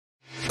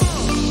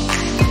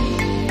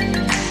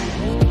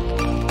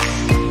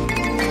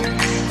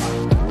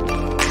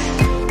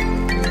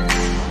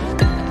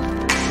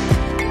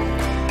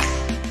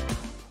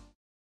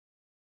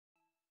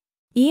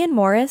Ian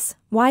Morris,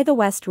 Why the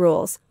West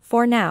Rules,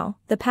 For Now,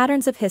 The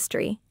Patterns of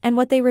History, and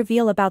What They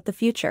Reveal About the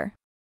Future.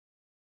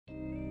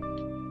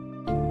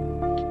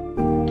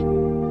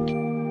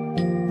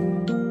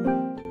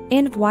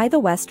 In Why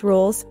the West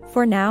Rules,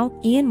 For Now,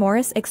 Ian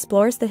Morris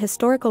explores the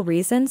historical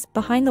reasons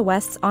behind the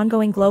West's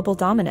ongoing global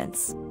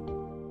dominance.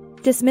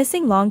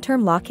 Dismissing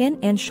long-term lock-in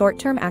and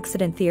short-term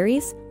accident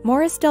theories,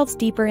 Morris delves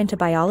deeper into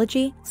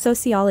biology,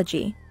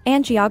 sociology,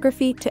 and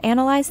geography to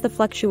analyze the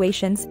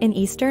fluctuations in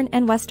Eastern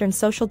and Western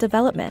social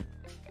development.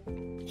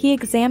 He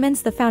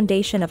examines the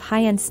foundation of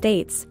high-end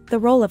states, the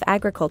role of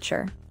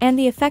agriculture, and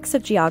the effects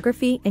of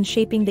geography in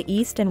shaping the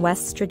East and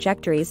West's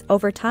trajectories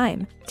over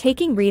time,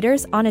 taking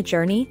readers on a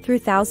journey through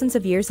thousands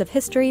of years of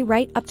history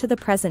right up to the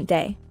present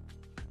day.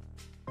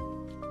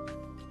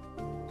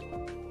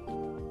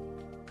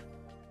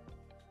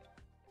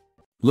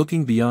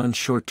 Looking beyond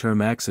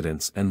short-term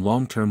accidents and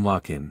long-term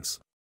lock-ins.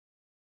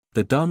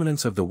 The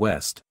dominance of the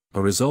West,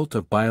 a result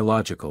of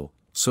biological,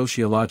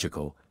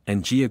 sociological,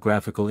 and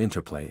geographical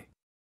interplay.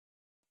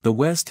 The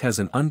West has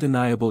an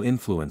undeniable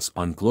influence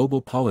on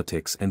global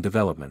politics and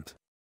development.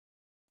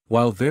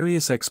 While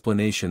various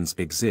explanations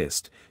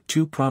exist,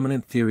 two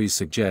prominent theories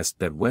suggest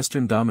that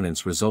Western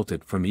dominance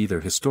resulted from either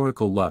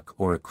historical luck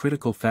or a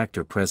critical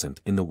factor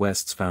present in the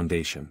West's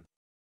foundation.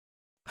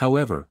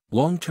 However,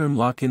 long-term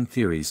lock-in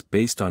theories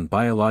based on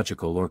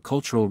biological or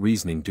cultural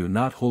reasoning do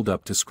not hold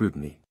up to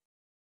scrutiny.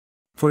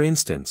 For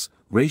instance,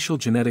 racial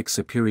genetic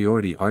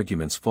superiority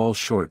arguments fall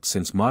short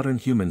since modern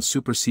humans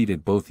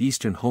superseded both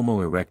Eastern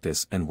Homo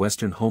erectus and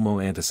Western Homo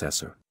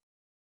antecessor.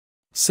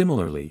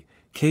 Similarly,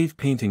 cave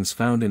paintings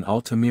found in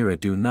Altamira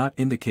do not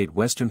indicate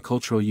Western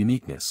cultural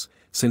uniqueness,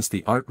 since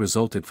the art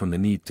resulted from the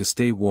need to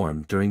stay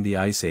warm during the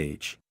Ice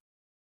Age.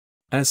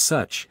 As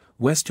such,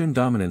 Western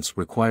dominance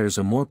requires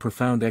a more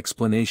profound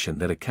explanation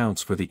that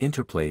accounts for the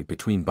interplay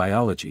between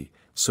biology,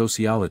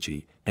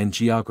 sociology, and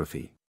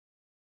geography.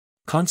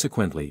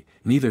 Consequently,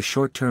 neither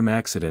short-term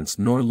accidents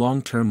nor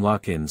long-term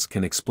lock-ins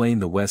can explain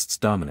the West's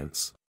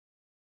dominance.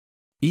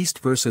 East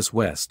versus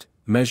West,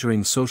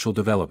 Measuring Social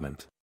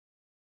Development.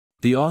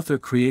 The author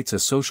creates a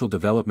social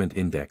development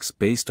index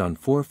based on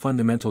 4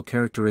 fundamental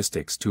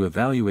characteristics to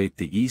evaluate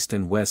the East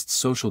and West's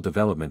social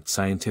development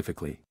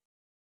scientifically.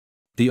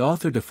 The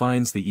author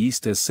defines the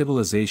East as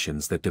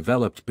civilizations that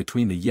developed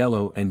between the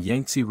Yellow and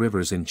Yangtze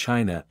rivers in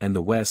China and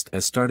the West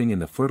as starting in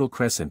the Fertile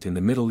Crescent in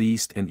the Middle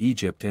East and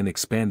Egypt and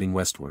expanding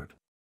westward.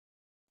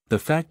 The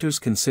factors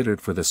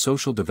considered for the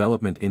Social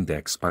Development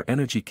Index are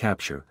energy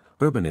capture,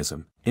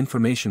 urbanism,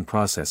 information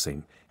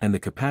processing, and the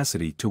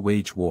capacity to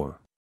wage war.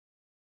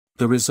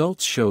 The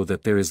results show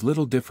that there is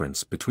little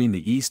difference between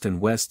the East and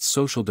West's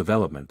social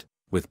development,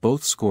 with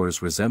both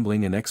scores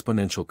resembling an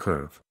exponential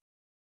curve.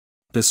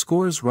 The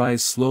scores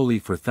rise slowly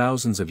for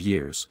thousands of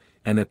years,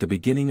 and at the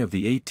beginning of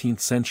the 18th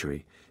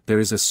century, there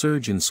is a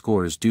surge in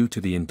scores due to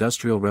the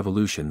Industrial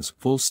Revolution's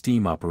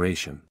full-steam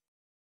operation.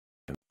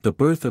 The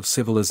Birth of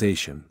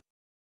Civilization.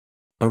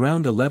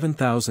 Around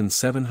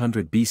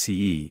 11,700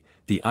 BCE,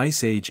 the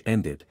Ice Age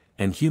ended,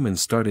 and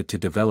humans started to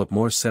develop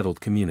more settled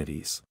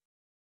communities.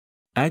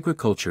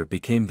 Agriculture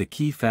became the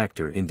key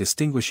factor in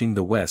distinguishing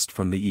the West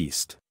from the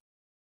East.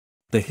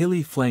 The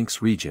hilly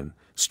flanks region,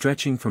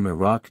 stretching from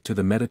Iraq to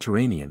the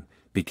Mediterranean,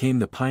 became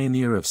the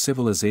pioneer of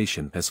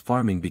civilization as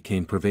farming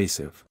became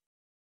pervasive.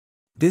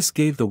 This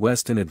gave the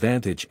West an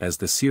advantage as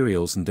the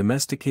cereals and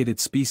domesticated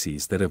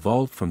species that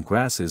evolved from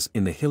grasses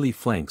in the hilly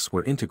flanks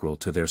were integral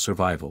to their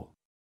survival.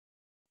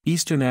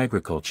 Eastern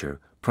agriculture,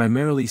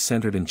 primarily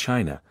centered in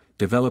China,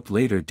 developed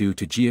later due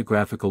to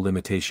geographical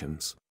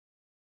limitations.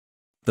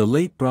 The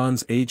Late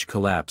Bronze Age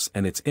collapse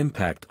and its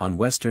impact on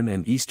Western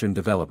and Eastern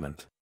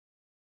development.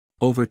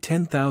 Over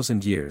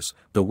 10,000 years,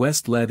 the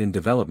West led in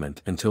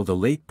development until the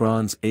Late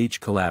Bronze Age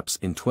collapse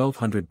in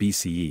 1200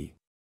 BCE.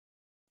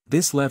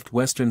 This left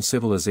Western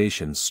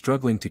civilizations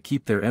struggling to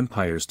keep their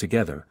empires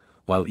together,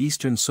 while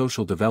Eastern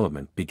social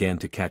development began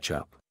to catch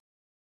up.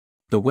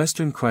 The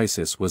Western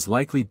crisis was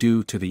likely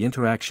due to the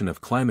interaction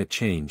of climate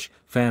change,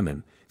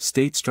 famine,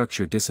 state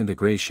structure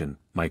disintegration,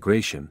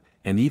 migration,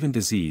 and even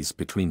disease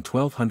between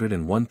 1200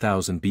 and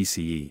 1000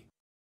 BCE.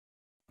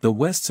 The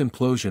West's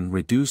implosion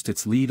reduced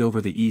its lead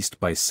over the East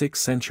by 6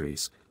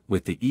 centuries,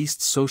 with the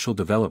East's social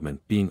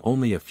development being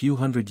only a few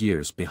hundred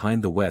years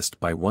behind the West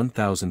by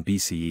 1000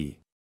 BCE.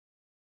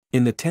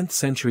 In the 10th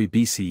century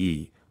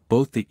BCE,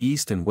 both the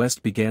East and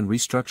West began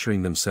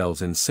restructuring themselves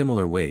in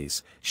similar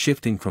ways,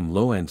 shifting from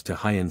low-end to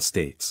high-end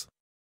states.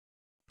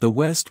 The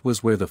West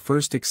was where the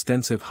first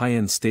extensive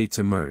high-end states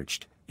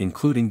emerged,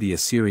 including the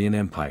Assyrian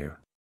Empire.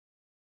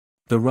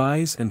 The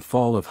rise and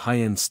fall of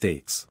high-end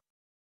states.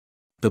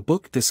 The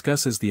book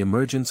discusses the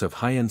emergence of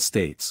high-end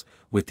states,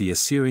 with the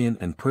Assyrian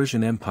and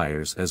Persian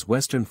empires as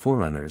Western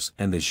forerunners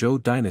and the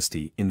Zhou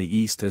dynasty in the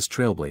East as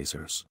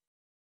trailblazers.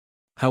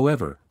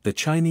 However, the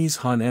Chinese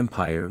Han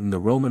Empire and the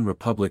Roman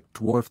Republic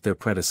dwarfed their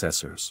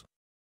predecessors.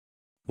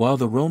 While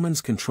the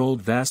Romans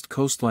controlled vast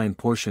coastline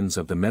portions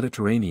of the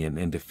Mediterranean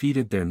and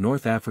defeated their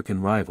North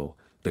African rival,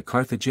 the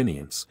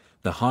Carthaginians,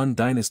 the Han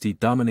dynasty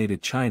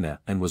dominated China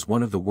and was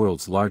one of the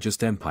world's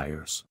largest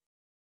empires.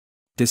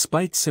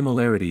 Despite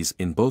similarities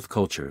in both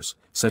cultures,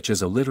 such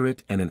as a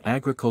literate and an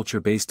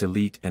agriculture-based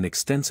elite and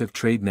extensive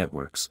trade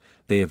networks,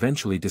 they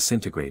eventually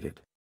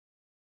disintegrated.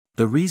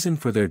 The reason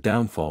for their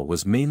downfall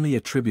was mainly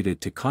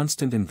attributed to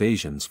constant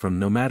invasions from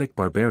nomadic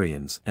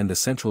barbarians and the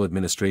central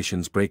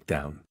administration's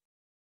breakdown.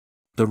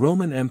 The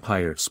Roman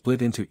Empire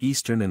split into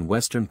eastern and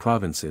western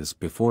provinces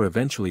before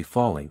eventually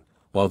falling,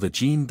 while the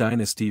Jin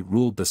dynasty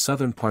ruled the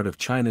southern part of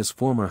China's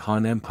former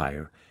Han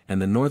Empire,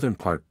 and the northern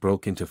part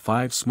broke into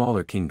 5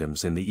 smaller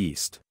kingdoms in the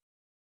east.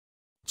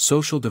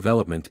 Social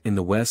development in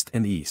the West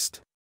and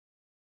East.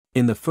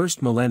 In the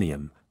first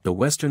millennium, the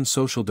Western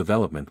social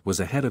development was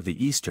ahead of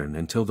the Eastern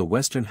until the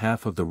western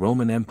half of the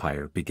Roman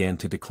Empire began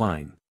to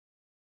decline.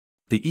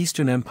 The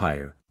Eastern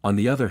Empire, on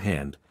the other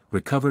hand,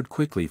 recovered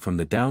quickly from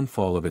the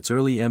downfall of its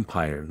early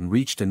empire and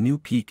reached a new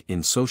peak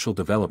in social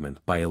development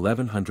by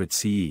 1100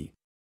 CE.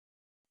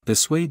 The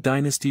Sui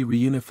dynasty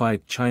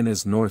reunified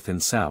China's north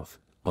and south,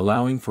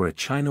 allowing for a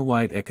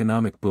China-wide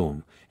economic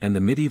boom, and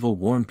the medieval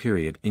warm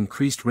period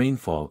increased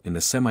rainfall in the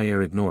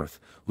semi-arid north,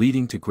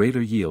 leading to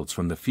greater yields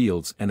from the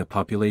fields and a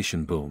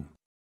population boom.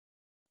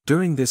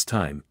 During this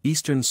time,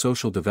 Eastern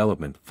social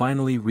development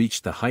finally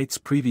reached the heights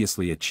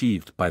previously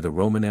achieved by the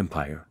Roman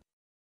Empire.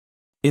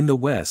 In the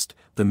West,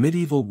 the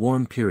medieval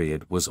warm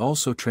period was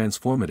also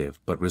transformative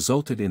but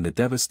resulted in the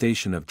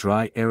devastation of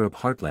dry Arab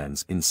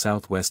heartlands in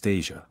Southwest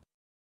Asia.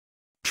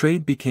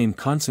 Trade became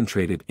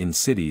concentrated in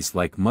cities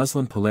like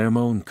Muslim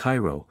Palermo and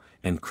Cairo,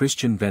 and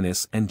Christian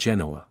Venice and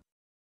Genoa.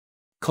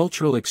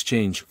 Cultural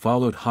exchange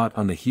followed hot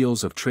on the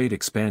heels of trade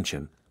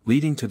expansion,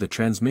 leading to the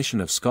transmission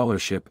of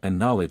scholarship and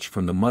knowledge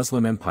from the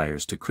Muslim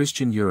empires to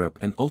Christian Europe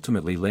and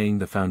ultimately laying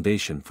the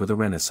foundation for the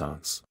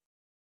Renaissance.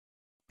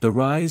 The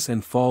rise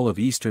and fall of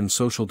Eastern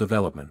social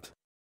development.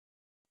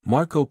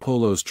 Marco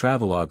Polo's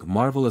travelogue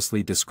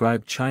marvelously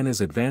described China's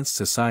advanced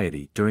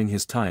society during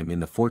his time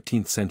in the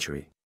 14th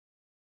century.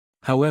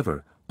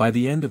 However, by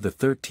the end of the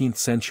 13th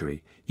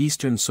century,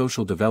 Eastern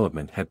social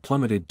development had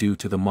plummeted due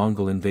to the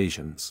Mongol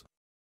invasions.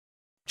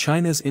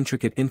 China's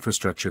intricate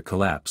infrastructure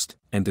collapsed,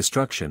 and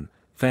destruction,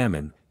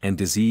 famine, and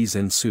disease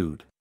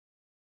ensued.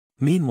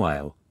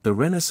 Meanwhile, the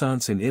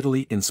Renaissance in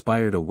Italy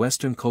inspired a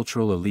Western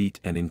cultural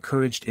elite and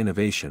encouraged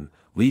innovation,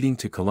 leading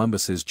to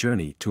Columbus's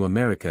journey to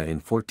America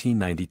in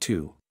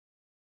 1492.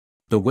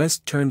 The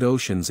West turned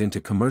oceans into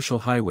commercial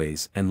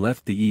highways and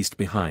left the East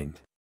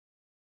behind.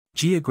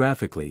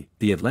 Geographically,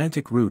 the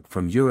Atlantic route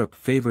from Europe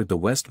favored the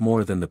West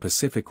more than the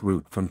Pacific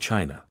route from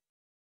China.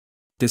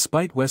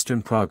 Despite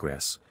Western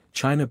progress,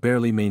 China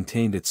barely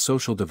maintained its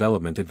social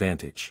development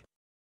advantage.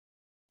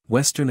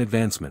 Western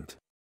advancement.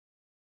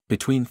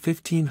 Between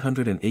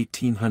 1500 and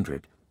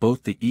 1800,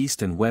 both the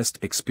East and West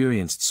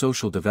experienced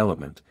social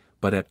development,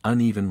 but at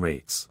uneven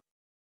rates.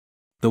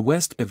 The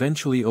West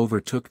eventually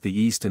overtook the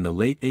East in the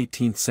late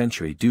 18th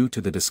century due to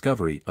the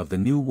discovery of the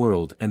New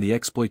World and the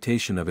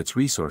exploitation of its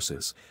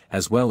resources,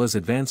 as well as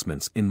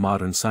advancements in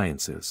modern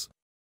sciences.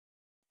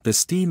 The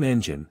steam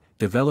engine,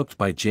 developed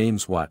by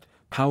James Watt,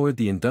 powered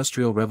the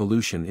Industrial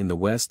Revolution in the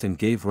West and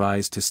gave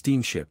rise to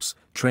steamships,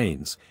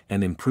 trains,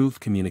 and improved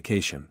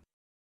communication.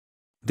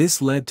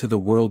 This led to the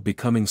world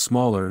becoming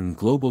smaller and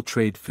global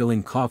trade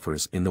filling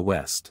coffers in the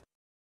West.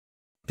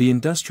 The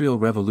Industrial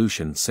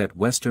Revolution set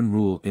Western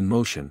rule in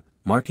motion,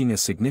 marking a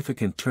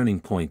significant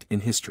turning point in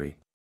history.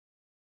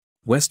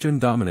 Western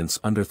dominance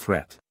under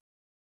threat.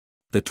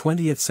 The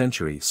 20th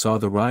century saw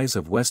the rise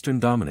of Western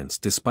dominance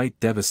despite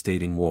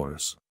devastating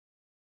wars.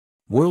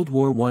 World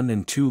War I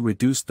and II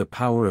reduced the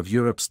power of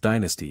Europe's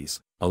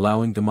dynasties,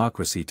 allowing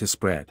democracy to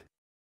spread.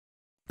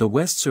 The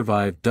West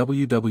survived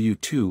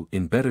WW II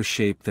in better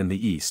shape than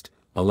the East,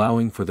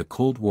 allowing for the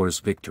Cold War's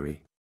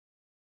victory.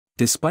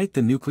 Despite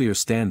the nuclear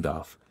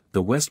standoff,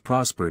 the West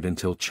prospered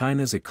until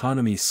China's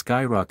economy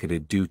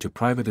skyrocketed due to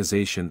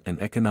privatization and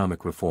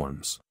economic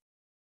reforms.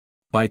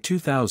 By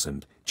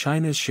 2000,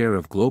 China's share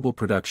of global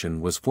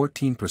production was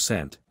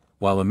 14%,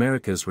 while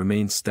America's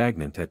remained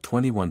stagnant at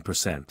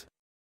 21%.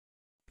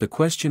 The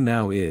question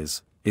now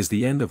is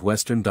the end of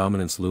Western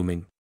dominance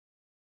looming?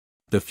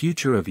 The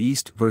future of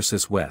East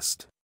versus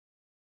West.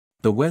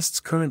 The West's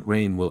current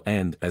reign will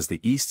end as the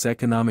East's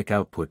economic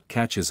output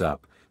catches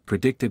up,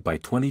 predicted by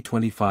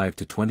 2025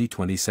 to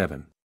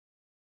 2027.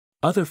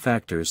 Other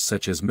factors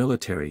such as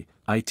military,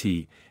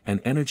 IT, and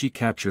energy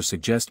capture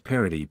suggest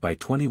parity by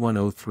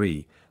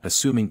 2103,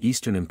 assuming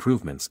Eastern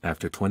improvements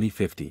after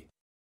 2050.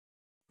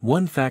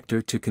 One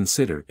factor to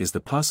consider is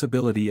the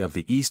possibility of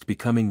the East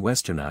becoming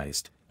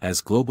westernized,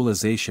 as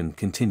globalization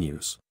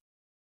continues.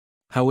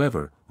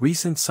 However,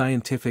 recent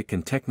scientific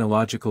and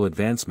technological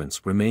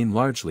advancements remain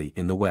largely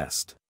in the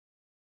West.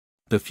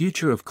 The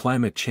future of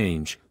climate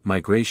change,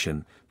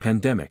 migration,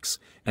 pandemics,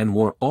 and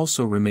war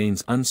also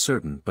remains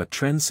uncertain, but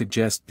trends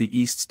suggest the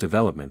East's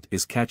development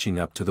is catching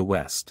up to the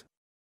West.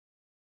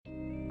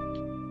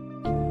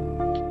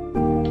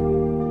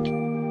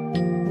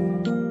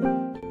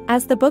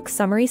 As the book's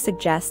summary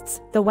suggests,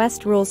 the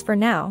West rules for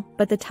now,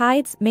 but the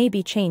tides may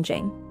be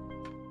changing.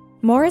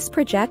 Morris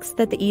projects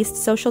that the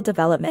East's social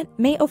development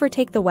may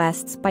overtake the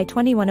West's by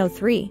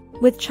 2103,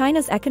 with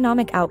China's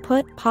economic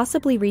output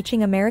possibly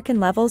reaching American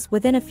levels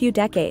within a few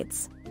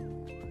decades.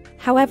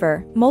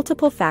 However,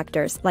 multiple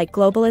factors like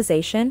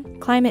globalization,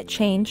 climate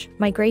change,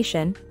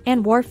 migration,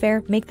 and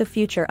warfare make the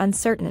future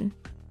uncertain.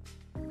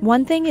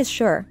 One thing is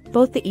sure,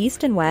 both the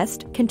East and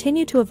West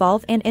continue to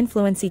evolve and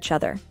influence each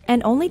other,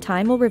 and only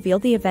time will reveal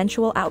the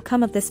eventual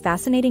outcome of this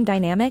fascinating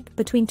dynamic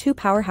between two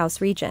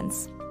powerhouse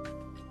regions.